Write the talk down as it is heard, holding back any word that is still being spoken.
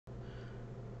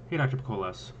Hey Dr.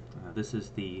 Picolas, this is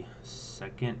the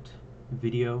second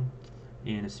video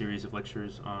in a series of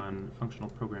lectures on functional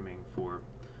programming for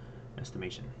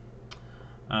estimation.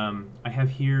 I have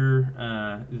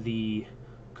here the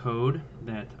code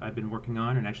that I've been working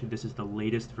on, and actually this is the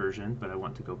latest version, but I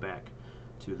want to go back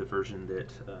to the version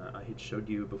that I had showed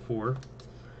you before.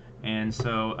 And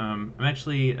so I'm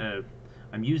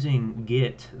using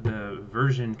Git, the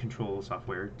version control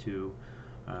software, to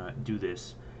do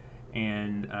this.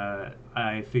 And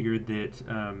I figured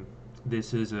that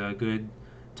this is a good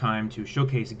time to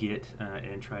showcase Git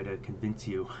and try to convince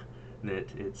you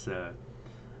that it's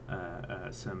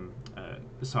some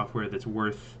software that's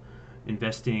worth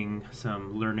investing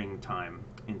some learning time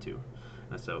into.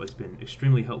 So it's been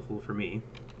extremely helpful for me.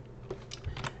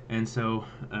 And so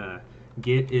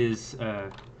Git is,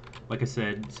 like I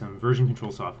said, some version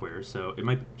control software. So it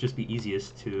might just be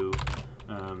easiest to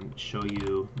show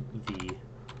you the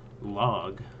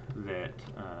log that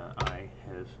I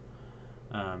have,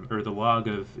 or the log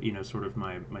of sort of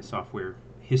my software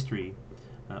history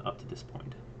up to this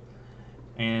point.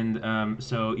 And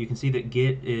so you can see that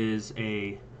Git is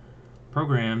a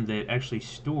program that actually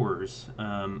stores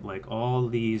like all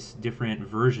these different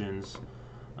versions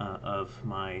of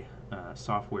my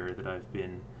software that I've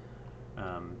been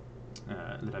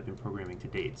programming to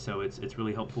date. So it's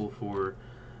really helpful for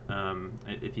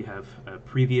if you have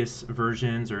previous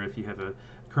versions, or if you have a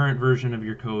current version of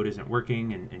your code isn't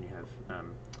working and you have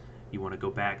you want to go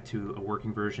back to a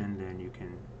working version, then you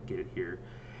can get it here.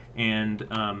 And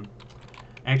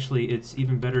actually it's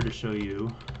even better to show you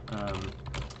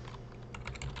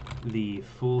the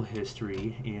full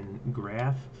history in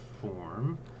graph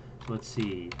form. So let's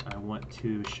see, I want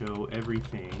to show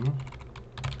everything,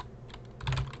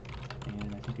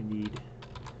 and I think I need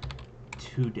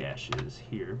 2 dashes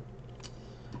here.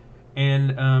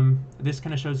 And this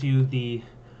kind of shows you the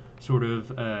sort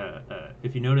of,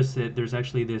 if you notice that there's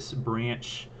actually this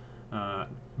branched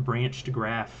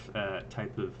graph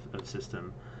type of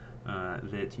system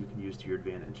that you can use to your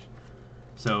advantage.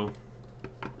 So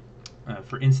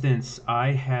for instance,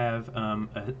 I have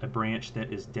a branch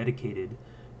that is dedicated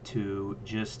to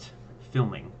just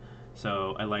filming.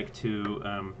 So I like to,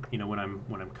 when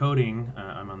I'm coding,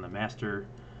 I'm on the master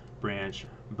branch,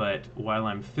 but while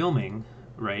I'm filming,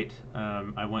 right,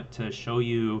 I want to show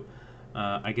you,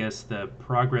 I guess, the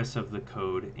progress of the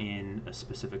code in a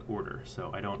specific order.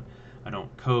 So I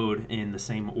don't code in the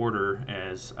same order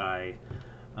as I,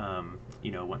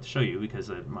 want to show you,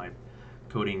 because my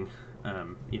coding,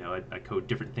 I code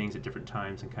different things at different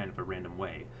times in kind of a random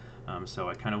way. So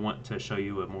I kind of want to show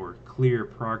you a more clear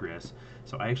progress.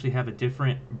 So I actually have a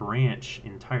different branch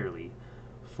entirely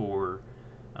for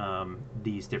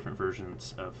these different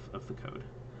versions of the code.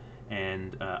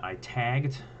 And I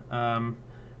tagged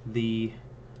the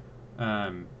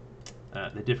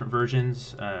different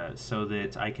versions so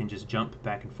that I can just jump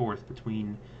back and forth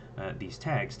between these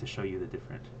tags to show you the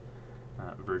different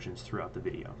versions throughout the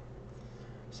video.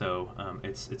 So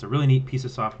it's a really neat piece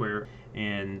of software,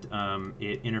 and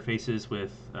it interfaces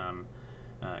with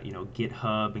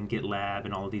GitHub and GitLab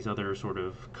and all of these other sort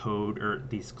of code, or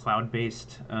these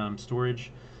cloud-based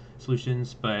storage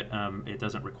solutions, but it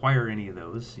doesn't require any of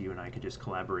those. You and I can just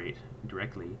collaborate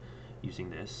directly using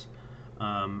this.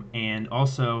 And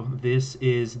also, this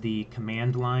is the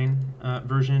command line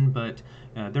version, but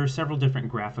there are several different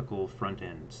graphical front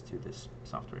ends to this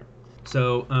software.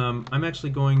 So I'm actually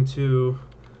going to,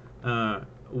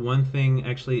 one thing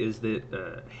actually is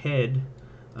that head,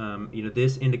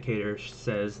 this indicator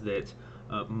says that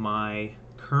my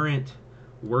current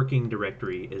working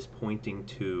directory is pointing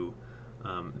to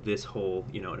this whole,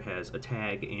 it has a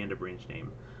tag and a branch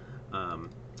name.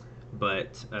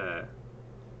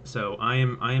 So I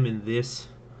am in this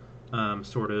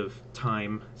sort of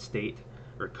time state,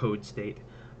 or code state.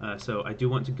 So I do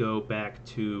want to go back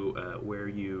to where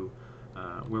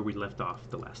we left off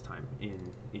the last time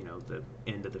in the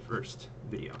end of the first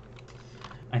video.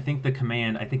 I think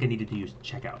I needed to use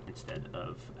checkout instead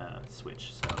of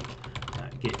switch. So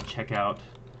git checkout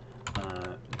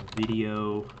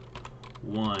video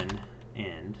 1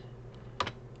 end.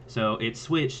 So it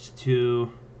switched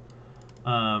to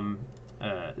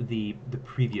the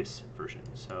previous version.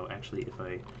 So actually, if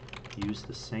I use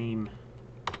the same,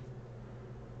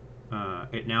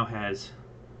 it now has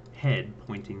head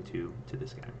pointing to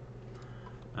this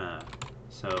guy.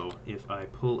 So if I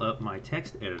pull up my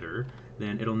text editor,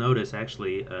 then it'll notice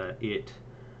actually it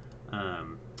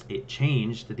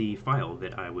changed the file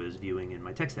that I was viewing in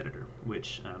my text editor,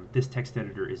 which this text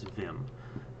editor is Vim.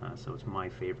 So it's my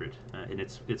favorite, and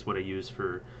it's what I use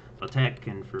for LaTeX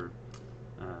and for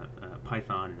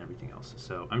Python and everything else.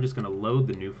 So I'm just going to load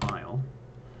the new file,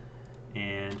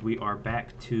 and we are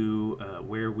back to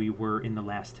where we were in the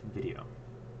last video.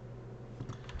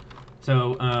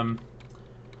 So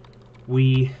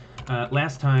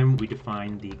last time we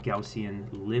defined the Gaussian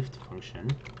lift function,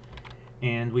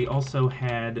 and we also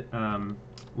had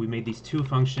we made these two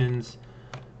functions,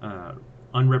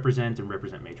 unrepresent and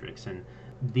represent matrix, and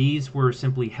these were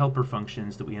simply helper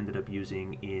functions that we ended up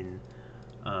using in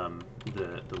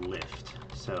the lift.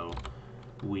 So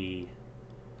we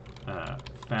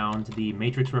found the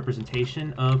matrix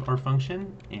representation of our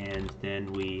function, and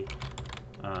then we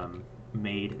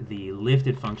made the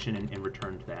lifted function and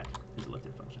returned that as a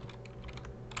lifted function.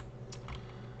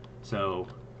 So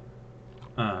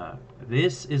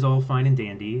this is all fine and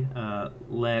dandy.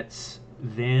 Let's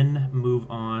then move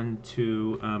on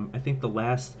to I think the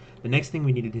next thing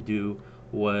we needed to do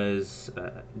was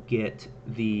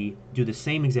do the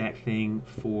same exact thing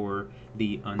for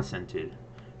the unscented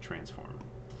transform.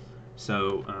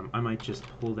 So I might just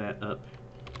pull that up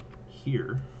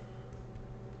here.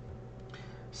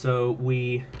 So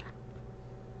we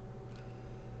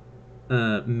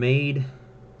made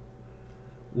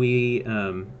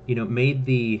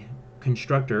the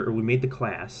constructor, or we made the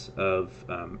class of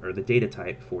or the data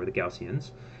type for the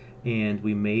Gaussians, and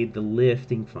we made the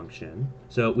lifting function.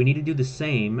 So we need to do the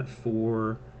same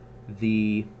for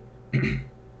the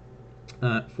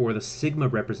sigma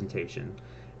representation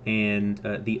and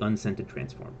the unscented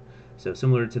transform. So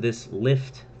similar to this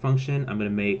lift function, I'm going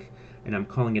to make, and I'm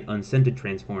calling it unscented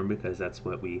transform because that's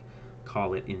what we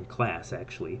call it in class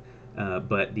actually.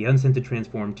 But the unscented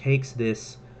transform takes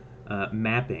this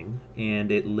mapping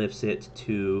and it lifts it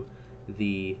to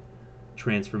the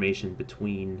transformation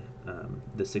between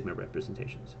the sigma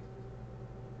representations.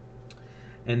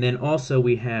 And then also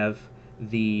we have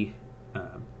the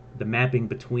mapping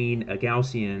between a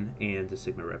Gaussian and the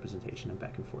sigma representation, and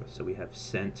back and forth. So we have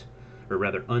sent, or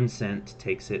rather unsent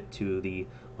takes it to the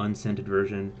unscented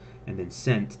version, and then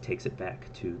sent takes it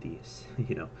back to the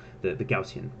the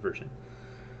Gaussian version.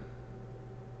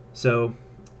 So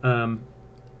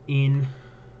in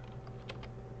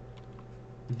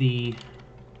the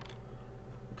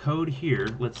code here,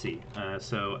 let's see.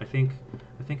 So I think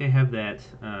I have that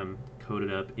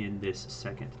coded up in this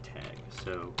second tag.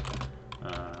 So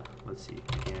let's see.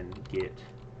 Again, get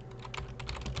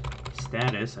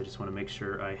status. I just want to make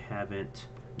sure I haven't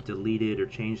deleted or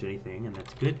changed anything, and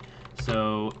that's good.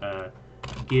 So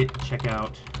get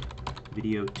checkout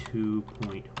video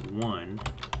 2.1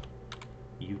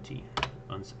 UT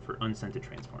for unscented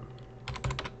transform.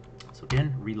 So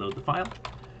again, reload the file,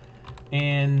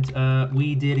 and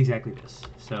we did exactly this.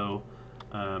 So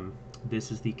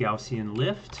this is the Gaussian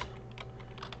lift,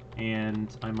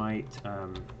 and I might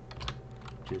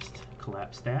just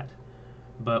collapse that.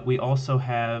 But we also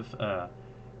have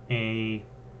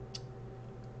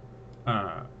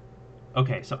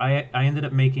okay, so I ended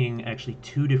up making actually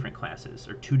two different classes,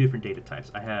 or two different data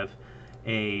types. I have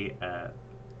a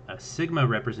sigma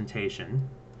representation,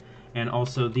 and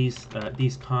also these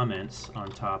comments on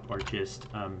top are just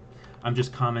I'm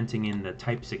just commenting in the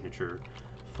type signature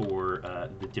for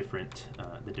the different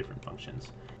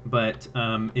functions. But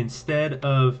instead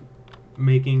of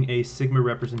making a sigma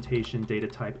representation data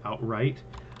type outright,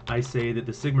 I say that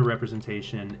the sigma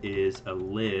representation is a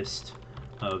list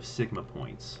of sigma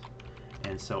points,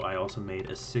 and so I also made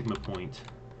a sigma point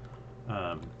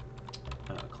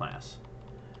class.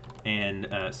 And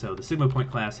so the sigma point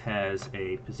class has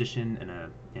a position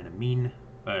and a mean.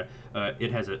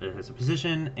 It has a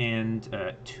position and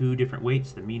two different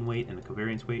weights, the mean weight and the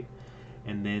covariance weight.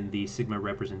 And then the sigma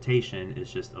representation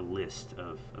is just a list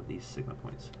of these sigma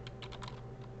points.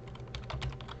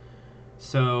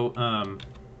 So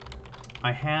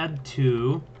I had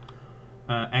to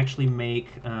actually make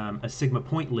a sigma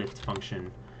point lift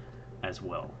function as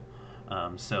well.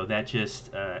 So that just,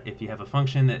 if you have a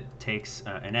function that takes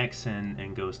an x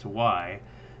and goes to y,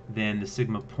 then the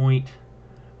sigma point,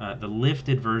 the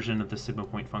lifted version of the sigma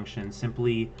point function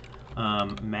simply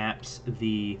maps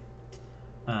the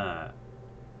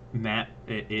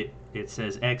it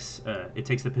says x, it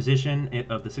takes the position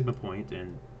of the sigma point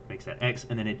and makes that x,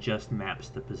 and then it just maps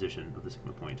the position of the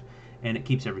sigma point, and it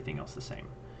keeps everything else the same.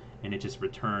 And it just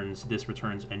returns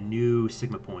a new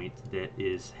sigma point that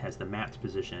has the mapped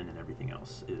position, and everything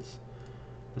else is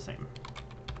the same.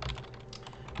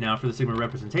 Now for the sigma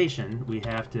representation, we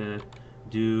have to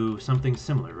do something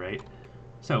similar, right?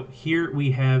 So here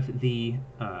we have the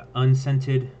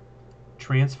unscented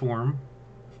transform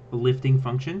lifting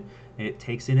function. It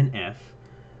takes in an f,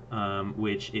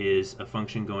 which is a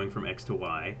function going from x to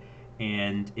y,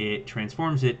 and it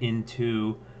transforms it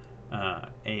into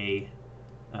the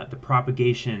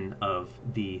propagation of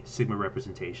the sigma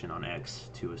representation on X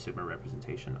to a sigma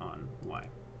representation on Y.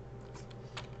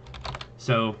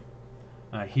 So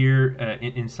here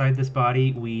inside this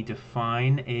body, we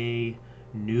define a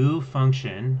new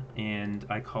function, and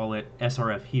I call it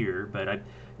SRF here, but I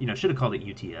should have called it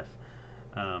UTF.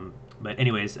 But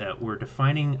anyways, we're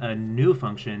defining a new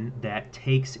function that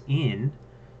takes in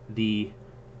the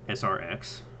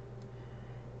SRX,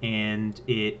 and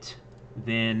it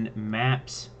then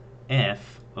maps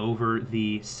F over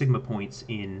the sigma points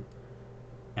in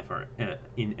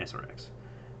in SRX.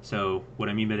 So what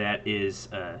I mean by that is,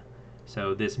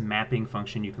 so this mapping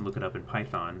function, you can look it up in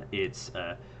Python. It's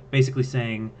basically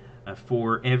saying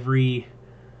for every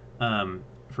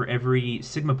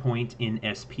sigma point in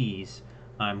SPs,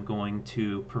 I'm going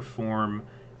to perform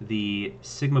the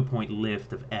sigma point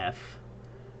lift of F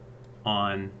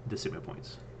on the sigma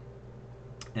points,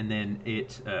 and then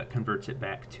it converts it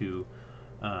back to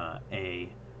a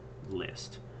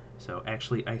list. So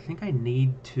actually, I think I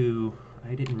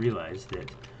didn't realize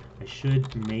that I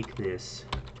should make this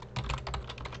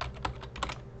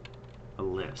a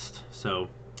list. So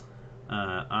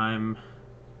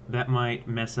that might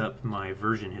mess up my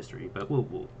version history, but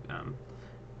we'll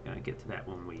get to that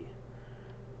when we,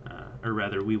 or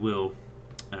rather, we will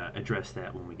address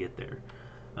that when we get there.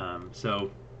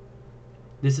 So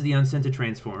this is the unscented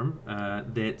transform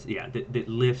that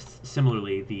lifts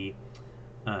similarly the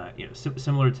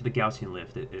similar to the Gaussian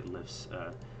lift. It lifts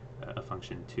a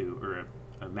function to, or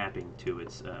a mapping to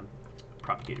its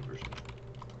propagated version.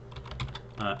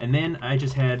 And then I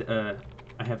just had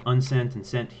I have unsent and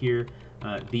sent here.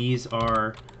 These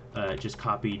are just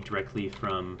copied directly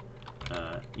from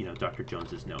Dr.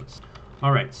 Jones's notes.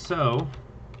 All right, so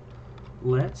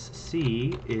let's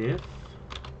see if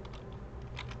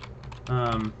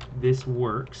this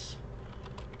works.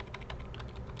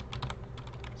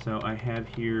 So I have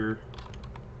here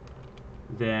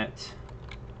that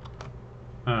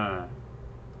I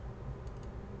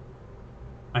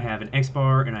have an X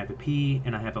bar and I have a P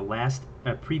and I have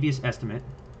a previous estimate,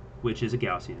 which is a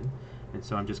Gaussian, and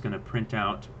so I'm just going to print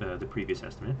out the previous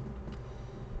estimate.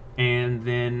 And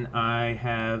then I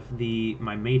have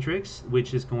my matrix,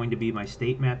 which is going to be my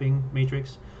state mapping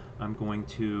matrix. I'm going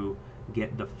to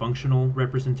get the functional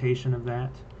representation of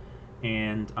that,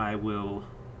 and I will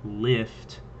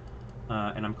lift,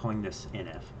 and I'm calling this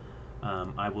NF.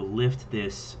 I will lift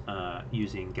this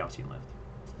using Gaussian lift.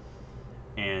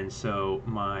 And so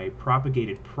my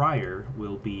propagated prior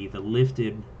will be the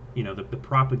lifted, the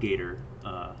propagator,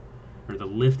 or the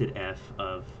lifted F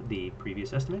of the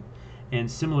previous estimate. And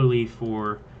similarly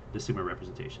for the sigma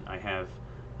representation, I have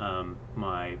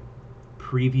my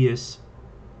previous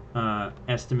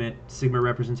estimate sigma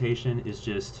representation is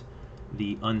just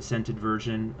the unscented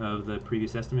version of the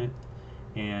previous estimate,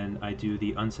 and I do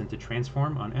the unscented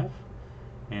transform on F,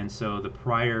 and so the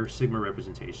prior sigma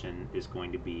representation is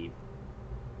going to be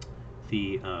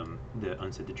the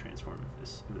unscented transform of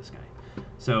this guy.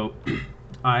 So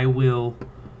I will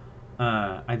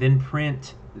I then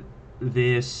print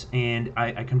this, and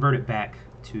I convert it back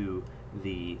to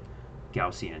the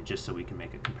Gaussian just so we can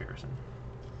make a comparison.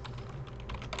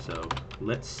 So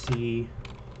let's see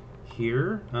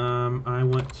here. I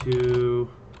want to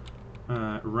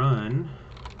run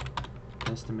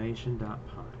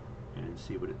estimation.py and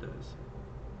see what it does.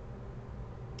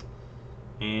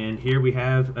 And here we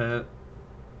have a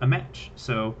match.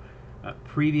 So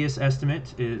previous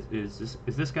estimate is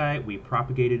this guy. We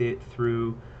propagated it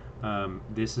through.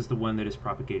 This is the one that is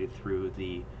propagated through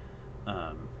the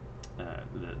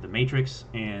matrix,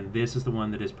 and this is the one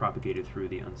that is propagated through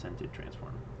the unscented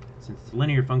transform. Since it's a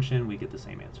linear function, we get the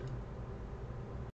same answer.